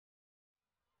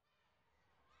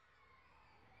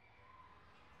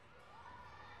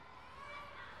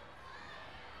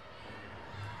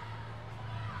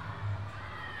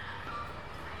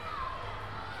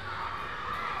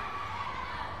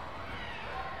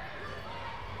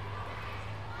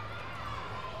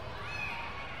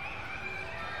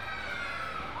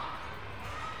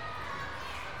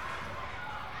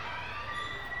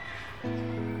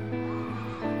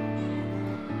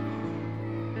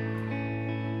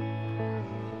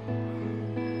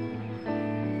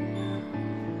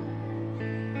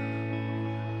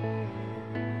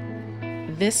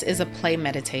This is a play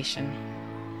meditation.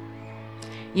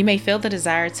 You may feel the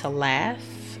desire to laugh,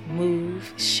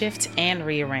 move, shift, and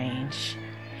rearrange.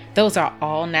 Those are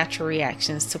all natural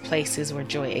reactions to places where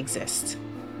joy exists.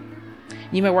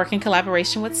 You may work in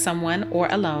collaboration with someone or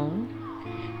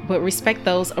alone, but respect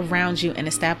those around you and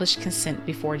establish consent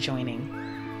before joining.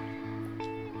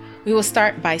 We will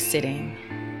start by sitting.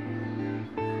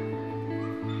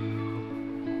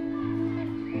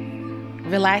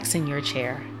 Relax in your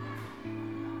chair.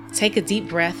 Take a deep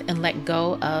breath and let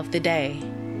go of the day.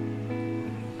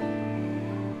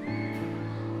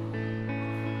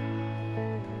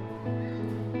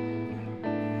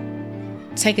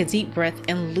 Take a deep breath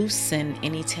and loosen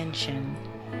any tension.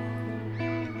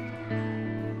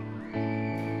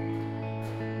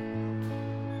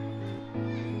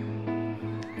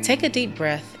 Take a deep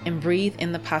breath and breathe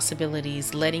in the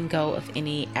possibilities, letting go of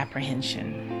any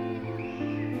apprehension.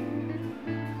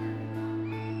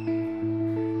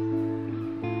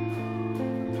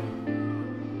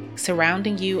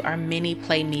 Surrounding you are many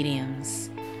play mediums.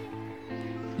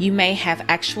 You may have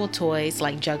actual toys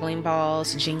like juggling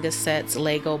balls, Jenga sets,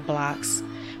 Lego blocks,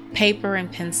 paper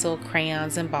and pencil,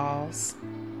 crayons and balls.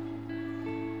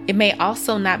 It may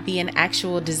also not be an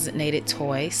actual designated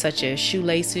toy, such as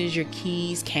shoelaces, your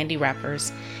keys, candy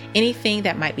wrappers, anything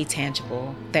that might be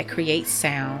tangible, that creates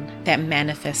sound, that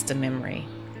manifests a memory.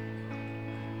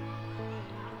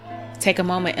 Take a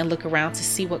moment and look around to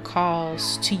see what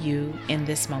calls to you in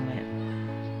this moment.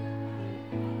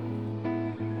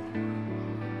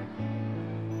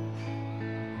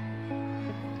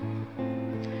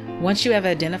 Once you have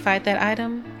identified that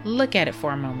item, look at it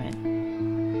for a moment.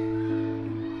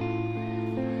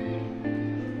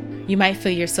 You might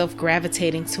feel yourself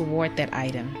gravitating toward that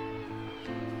item.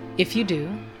 If you do,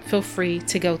 feel free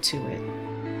to go to it.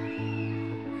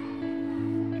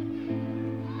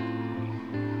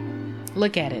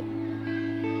 Look at it.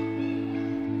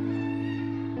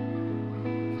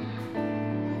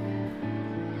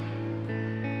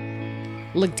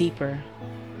 Look deeper.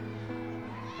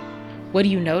 What do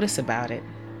you notice about it?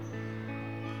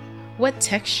 What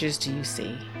textures do you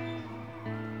see?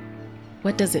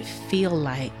 What does it feel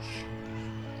like?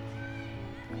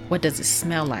 What does it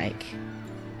smell like?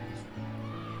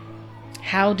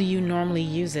 How do you normally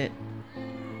use it?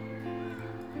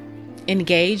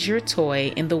 Engage your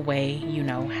toy in the way you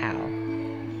know how.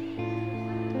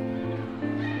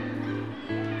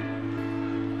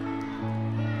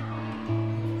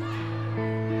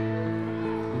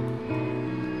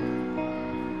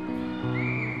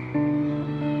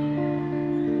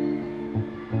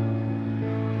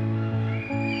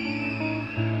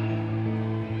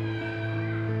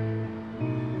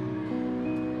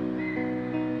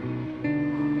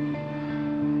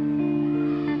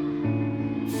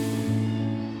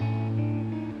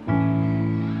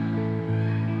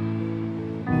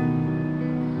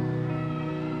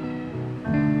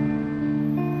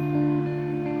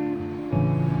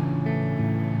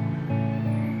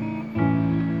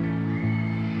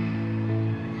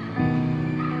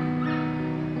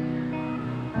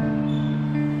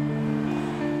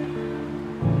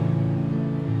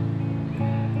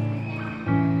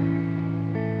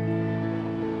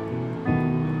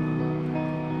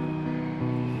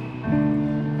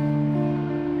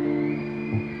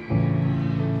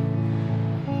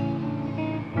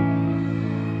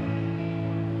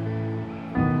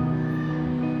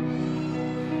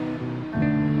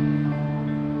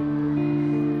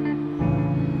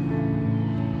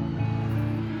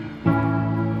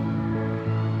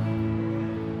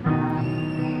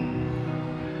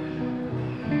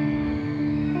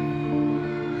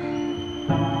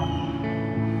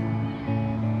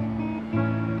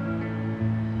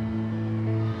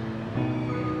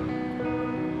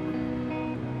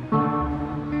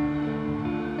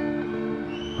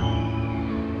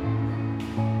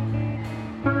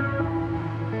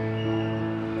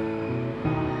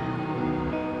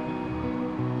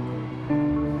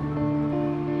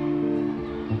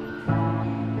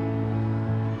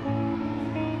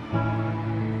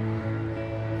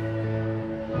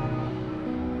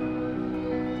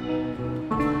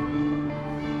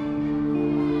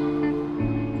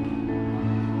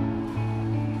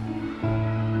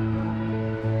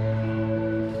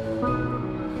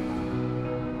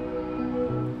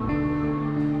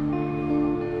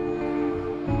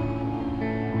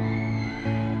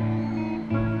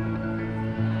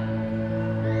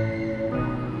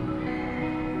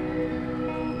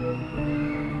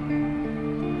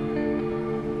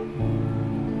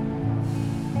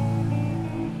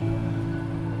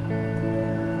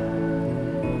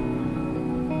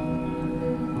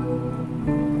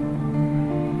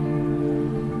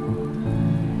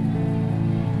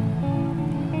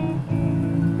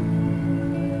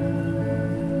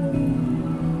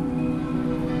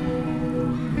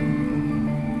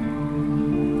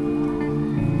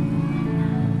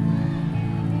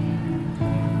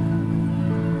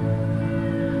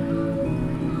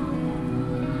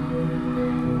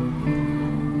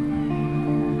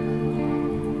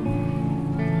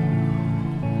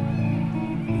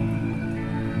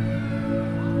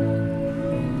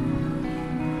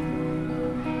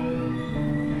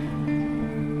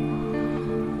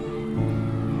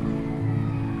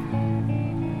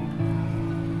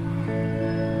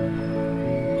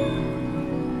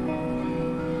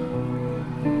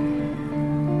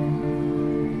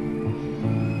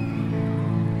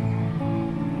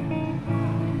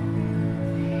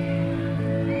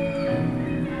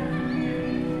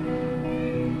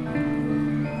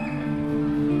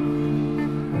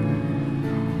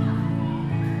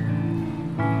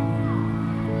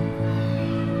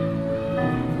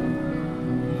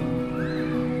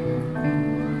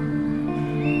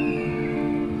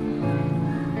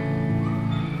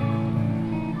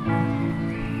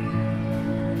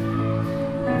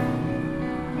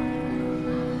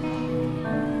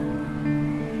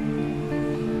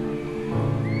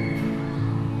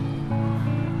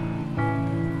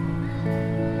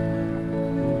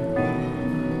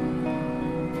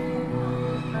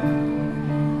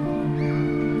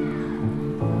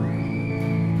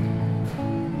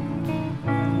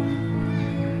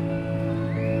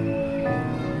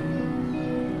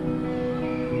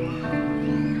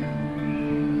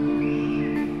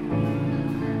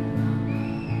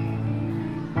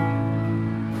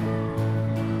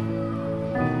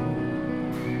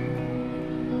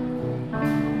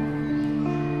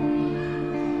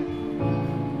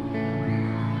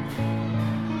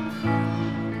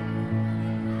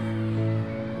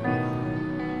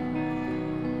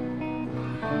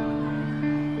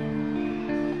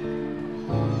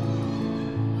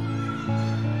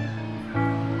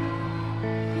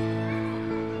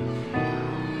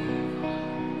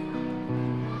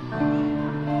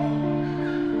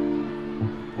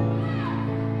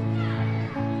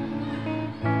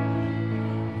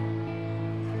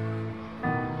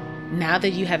 Now that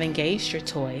you have engaged your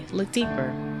toy, look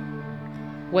deeper.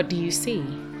 What do you see?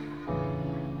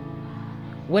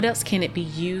 What else can it be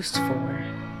used for?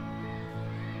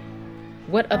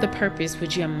 What other purpose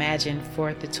would you imagine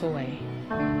for the toy?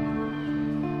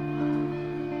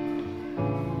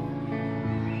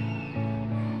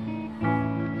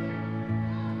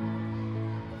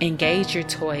 Engage your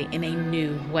toy in a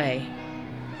new way.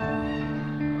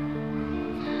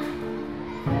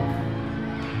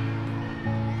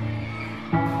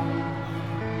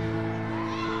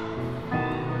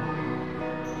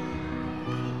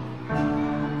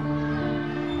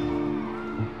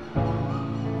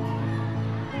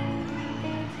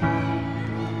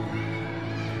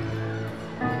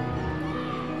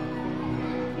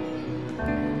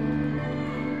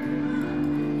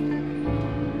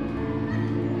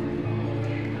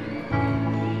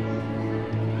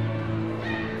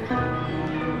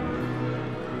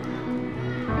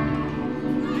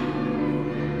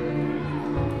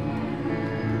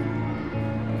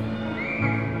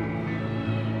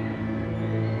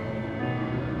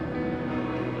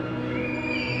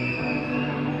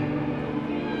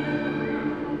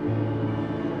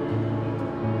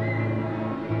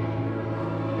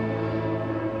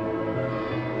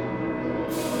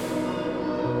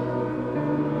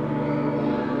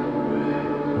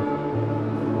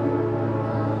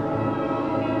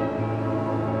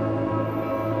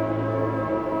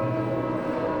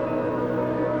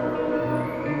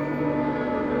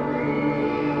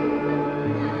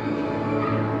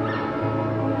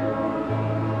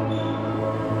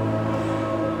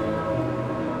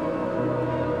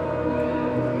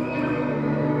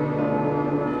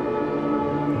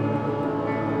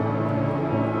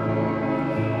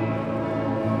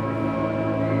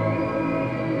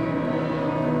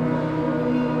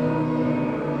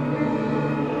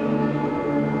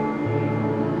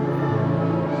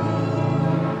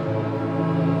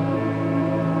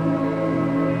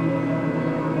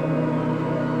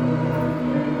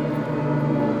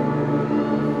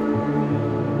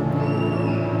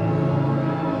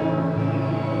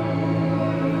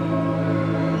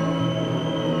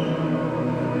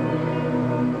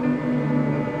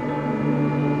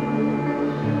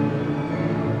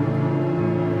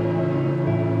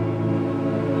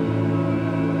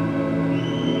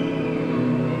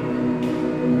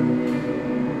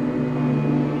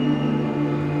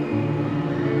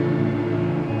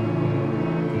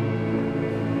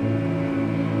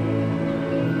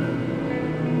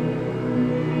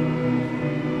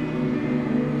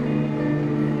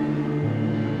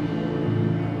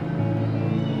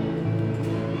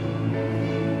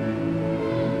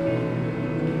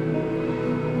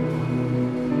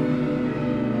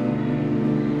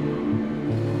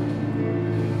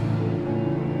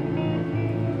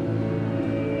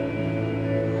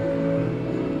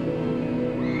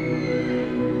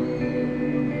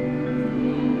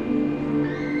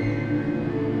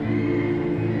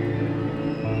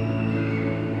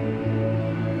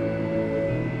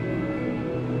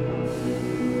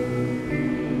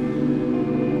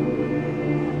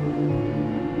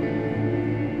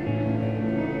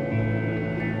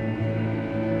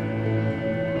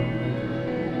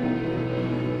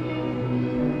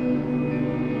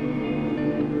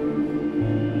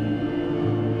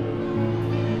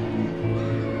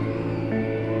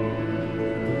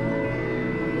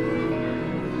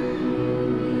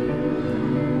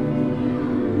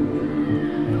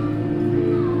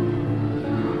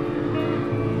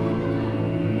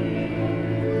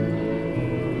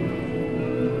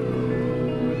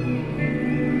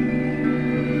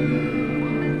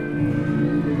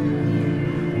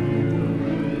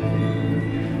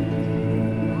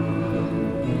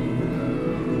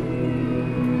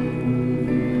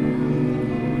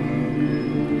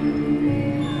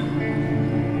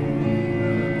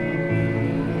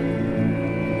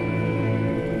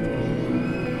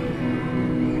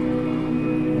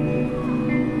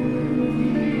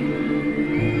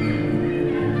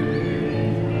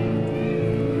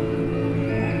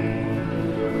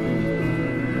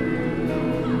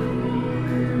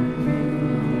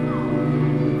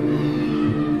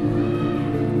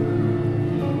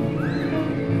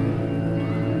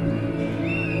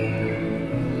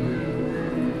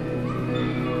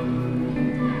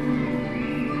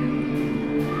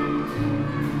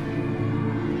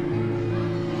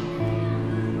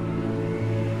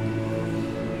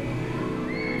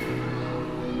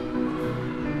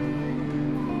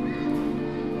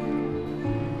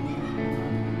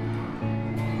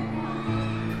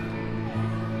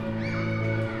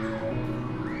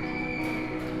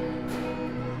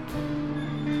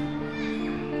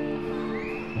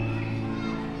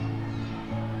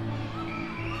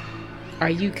 Are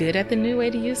you good at the new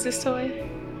way to use this toy?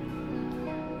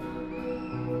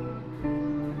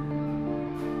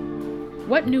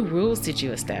 What new rules did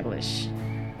you establish?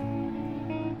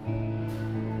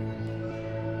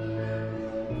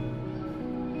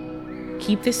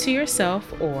 Keep this to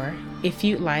yourself, or, if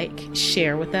you'd like,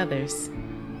 share with others.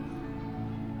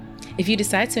 If you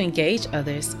decide to engage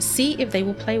others, see if they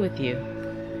will play with you.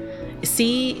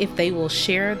 See if they will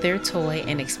share their toy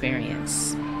and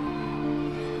experience.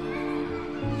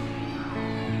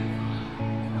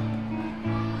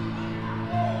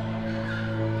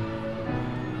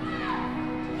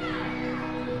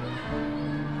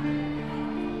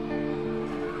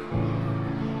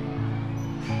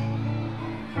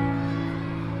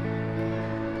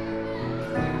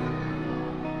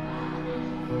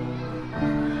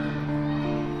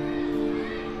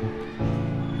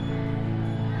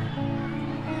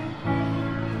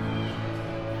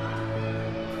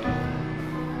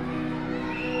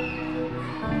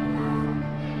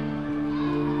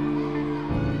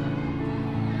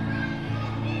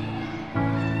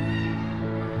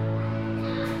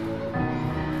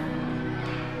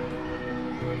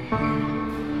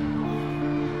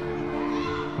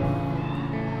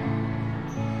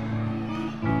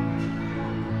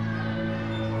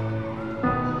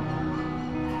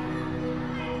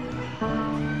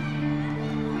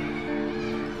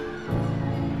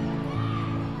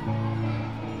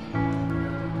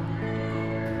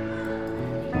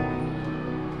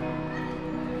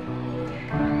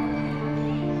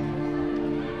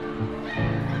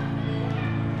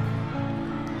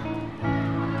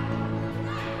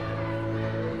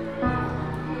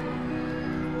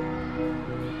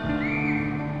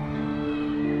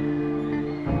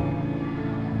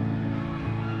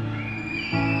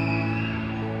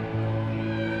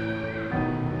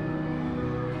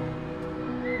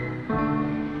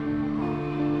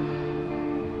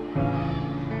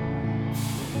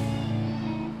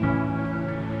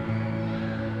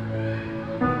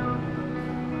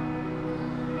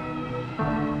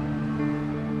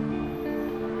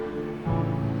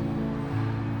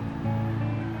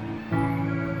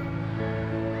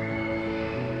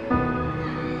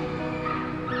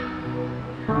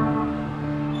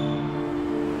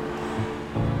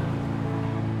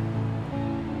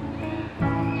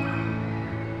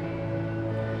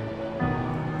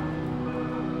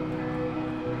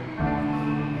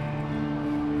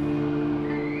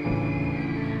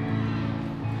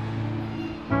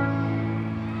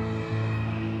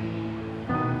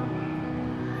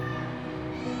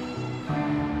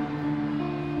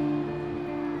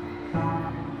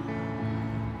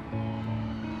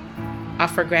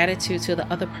 Offer gratitude to the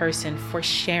other person for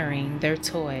sharing their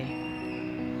toy.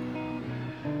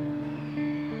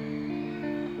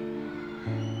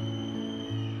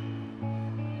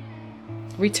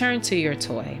 Return to your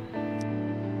toy.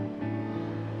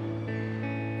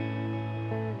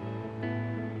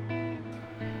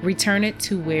 Return it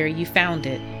to where you found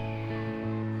it.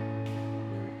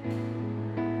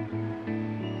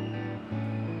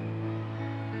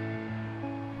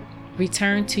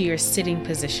 Return to your sitting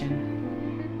position.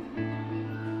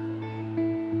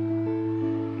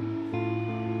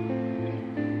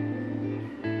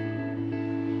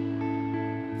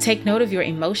 Take note of your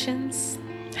emotions,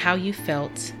 how you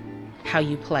felt, how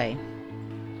you play.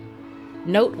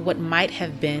 Note what might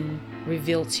have been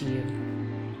revealed to you.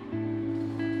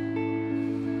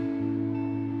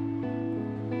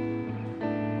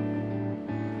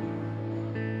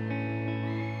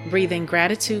 Breathe in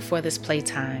gratitude for this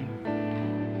playtime.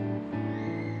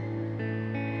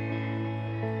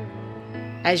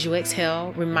 As you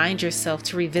exhale, remind yourself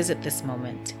to revisit this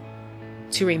moment,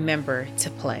 to remember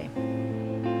to play.